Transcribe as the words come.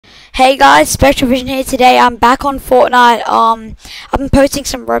Hey guys, Spectral Vision here. Today I'm back on Fortnite. I've been posting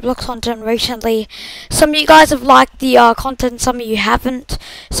some Roblox content recently. Some of you guys have liked the content, some of you haven't.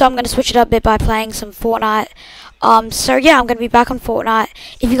 So I'm going to switch it up a bit by playing some Fortnite. So yeah, I'm going to be back on Fortnite.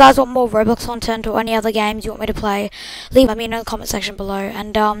 If you guys want more Roblox content or any other games you want me to play, leave me in the comment section below.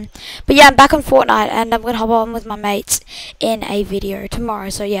 And but yeah, I'm back on Fortnite and I'm going to hop on with my mates in a video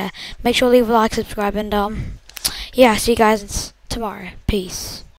tomorrow. So yeah, make sure to leave a like, subscribe, and yeah, see you guys tomorrow. Peace.